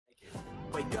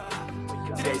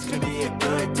Today's gonna be a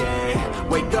good day.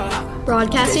 Wake up.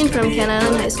 Broadcasting from Kent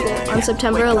Island High School on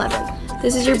September 11th.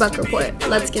 This is your Buc Report.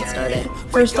 Let's get started.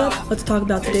 First up, let's talk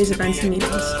about today's events and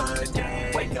meetings.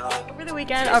 Over the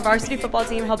weekend, our varsity football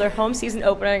team held their home season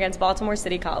opener against Baltimore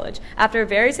City College. After a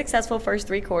very successful first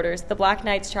three quarters, the Black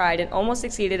Knights tried and almost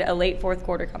succeeded a late fourth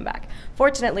quarter comeback.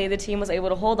 Fortunately, the team was able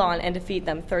to hold on and defeat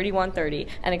them 31-30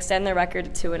 and extend their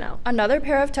record to 2-0. Another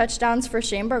pair of touchdowns for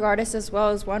Shane Borgardis as well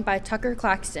as one by Tucker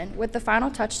Claxton, with the final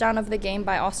touchdown of the game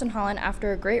by Austin Holland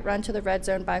after a great run to the red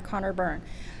zone by Connor Byrne.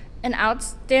 An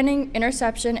outstanding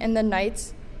interception in the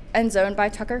Knights' end zone by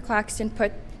Tucker Claxton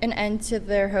put an end to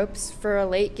their hopes for a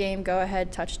late game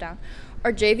go-ahead touchdown.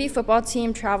 Our JV football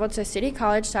team traveled to City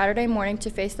College Saturday morning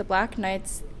to face the Black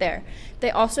Knights there.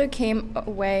 They also came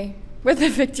away with a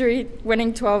victory,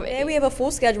 winning 12-8. Today we have a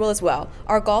full schedule as well.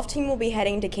 Our golf team will be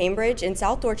heading to Cambridge and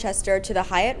South Dorchester to the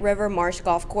Hyatt River Marsh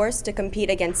Golf Course to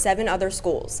compete against 7 other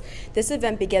schools. This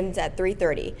event begins at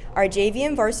 3:30. Our JV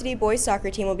and varsity boys soccer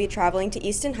team will be traveling to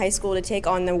Easton High School to take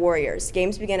on the Warriors.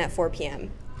 Games begin at 4 p.m.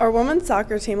 Our women's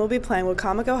soccer team will be playing with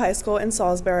Comico High School in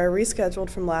Salisbury, rescheduled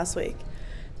from last week.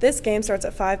 This game starts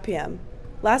at 5 p.m.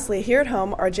 Lastly, here at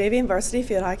home, our JV and varsity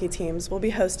field hockey teams will be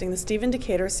hosting the Stephen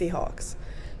Decatur Seahawks.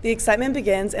 The excitement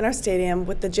begins in our stadium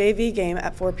with the JV game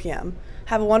at 4 p.m.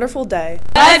 Have a wonderful day.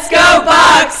 Let's go,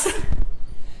 Bucks!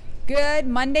 Good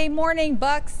Monday morning,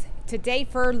 Bucks. Today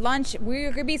for lunch,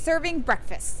 we're going to be serving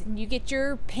breakfast. You get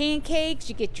your pancakes,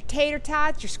 you get your tater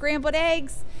tots, your scrambled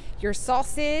eggs, your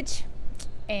sausage,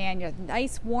 and your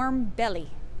nice warm belly.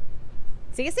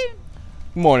 See you soon.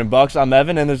 Good morning, Bucks. I'm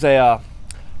Evan, and there's a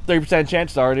 30%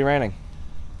 chance it's already raining.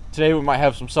 Today we might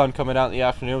have some sun coming out in the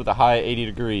afternoon with a high of 80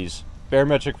 degrees.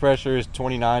 Barometric pressure is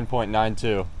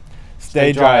 29.92.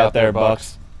 Stay dry out there,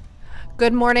 Bucks.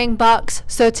 Good morning, Bucks.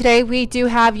 So today we do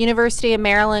have University of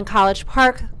Maryland College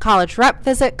Park college rep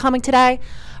visit coming today.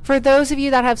 For those of you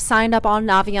that have signed up on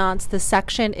Naviance, the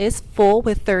section is full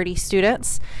with 30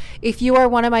 students. If you are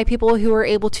one of my people who are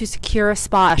able to secure a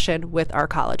spot with our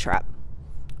college rep.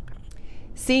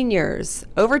 Seniors,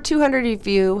 over 200 of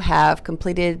you have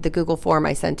completed the Google form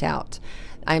I sent out.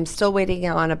 I'm still waiting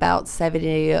on about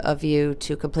 70 of you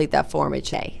to complete that form each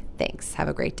day. Thanks. Have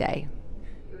a great day.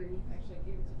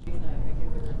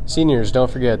 Seniors, don't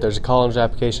forget there's a college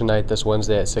application night this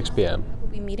Wednesday at 6 p.m.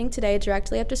 We'll be meeting today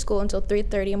directly after school until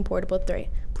 3:30 in Portable 3.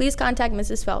 Please contact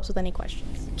Mrs. Phelps with any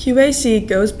questions. QAC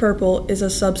Goes Purple is a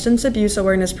substance abuse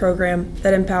awareness program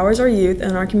that empowers our youth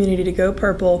and our community to go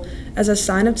purple as a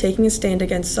sign of taking a stand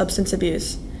against substance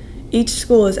abuse. Each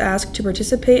school is asked to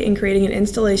participate in creating an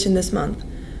installation this month.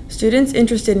 Students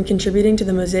interested in contributing to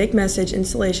the Mosaic Message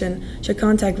installation should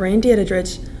contact Rain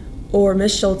Diedrich or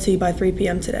Ms. Schulte by 3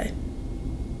 p.m. today.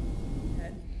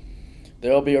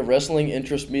 There will be a wrestling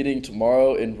interest meeting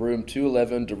tomorrow in room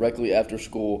 211 directly after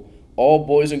school. All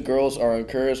boys and girls are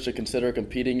encouraged to consider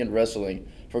competing in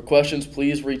wrestling. For questions,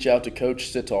 please reach out to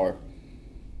Coach Sitar.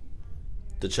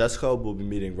 The chess club will be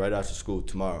meeting right after school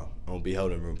tomorrow and will be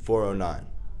held in room 409.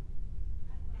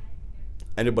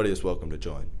 Anybody is welcome to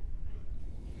join.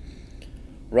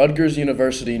 Rutgers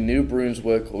University New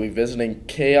Brunswick will be visiting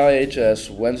KIHS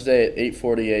Wednesday at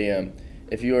 8:40 a.m.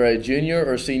 If you are a junior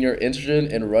or senior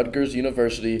interested in Rutgers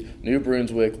University New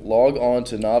Brunswick, log on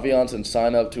to Naviance and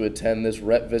sign up to attend this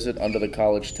rep visit under the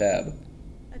college tab.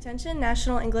 Attention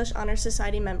National English Honor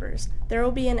Society members. There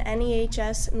will be an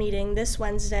NEHS meeting this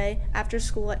Wednesday after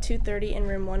school at 2:30 in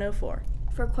room 104.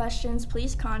 For questions,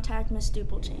 please contact Ms.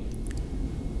 Duplechain.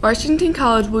 Washington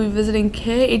College will be visiting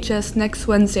KHS next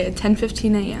Wednesday at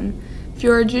 10:15 a.m. If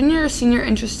you are a junior or senior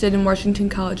interested in Washington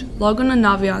College, log on to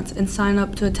Naviance and sign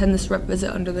up to attend this rep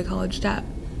visit under the college tab.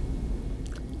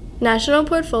 National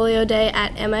Portfolio Day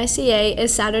at MICA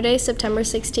is Saturday, September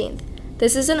 16th.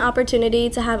 This is an opportunity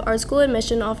to have art school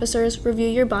admission officers review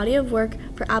your body of work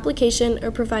for application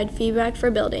or provide feedback for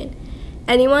building.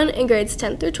 Anyone in grades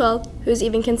 10 through 12 who is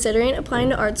even considering applying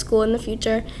to art school in the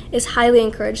future is highly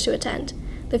encouraged to attend.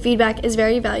 The feedback is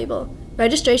very valuable.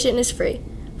 Registration is free.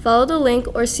 Follow the link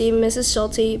or see Mrs.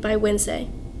 Schulte by Wednesday.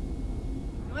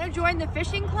 You want to join the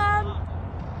fishing club?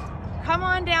 Come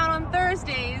on down on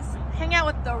Thursdays, hang out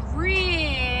with the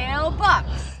real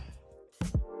Bucks.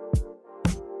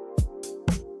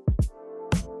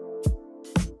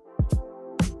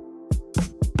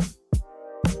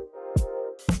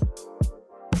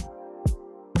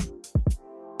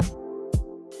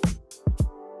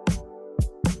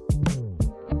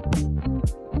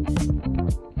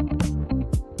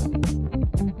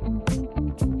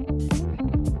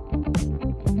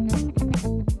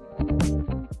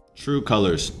 True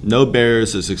Colors. No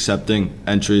Barriers is accepting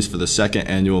entries for the second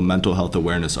annual Mental Health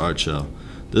Awareness Art Show.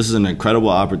 This is an incredible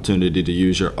opportunity to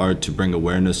use your art to bring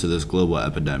awareness to this global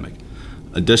epidemic.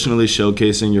 Additionally,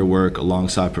 showcasing your work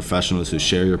alongside professionals who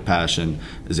share your passion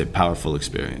is a powerful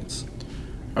experience.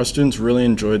 Our students really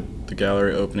enjoyed the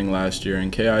gallery opening last year, and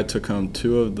KI took home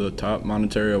 2 of the top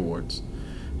monetary awards.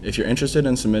 If you're interested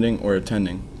in submitting or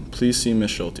attending, please see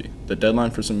Ms. Schulte. The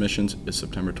deadline for submissions is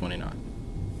September 29.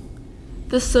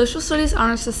 The Social Studies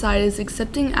Honor Society is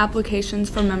accepting applications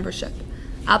for membership.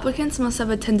 Applicants must have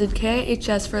attended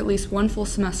KIHS for at least 1 full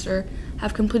semester,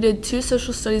 have completed 2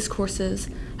 social studies courses,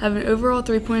 have an overall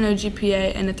 3.0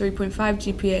 GPA and a 3.5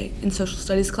 GPA in social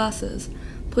studies classes.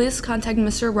 Please contact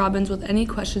Mr. Robbins with any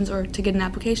questions or to get an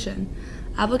application.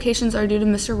 Applications are due to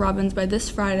Mr. Robbins by this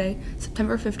Friday,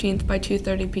 September 15th by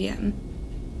 2:30 p.m.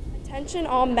 Attention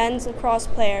all men's lacrosse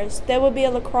players. There will be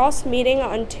a lacrosse meeting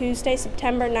on Tuesday,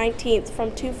 September 19th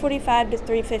from 2:45 to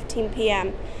 3:15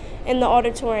 p.m. in the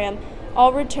auditorium.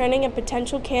 All returning and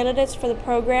potential candidates for the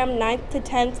program 9th to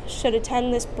 10th should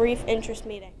attend this brief interest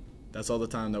meeting. That's all the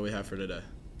time that we have for today.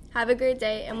 Have a great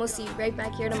day, and we'll see you right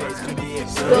back here tomorrow.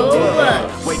 Go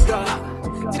Bucs! Wake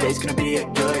up, today's gonna be a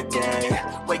good day.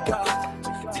 Wake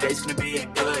up, today's gonna be a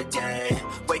good day.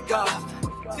 Wake up,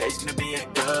 today's gonna be a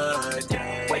good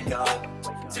day. Wake up,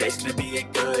 today's gonna be a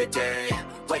good day.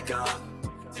 Wake up,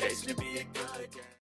 today's gonna be a good day.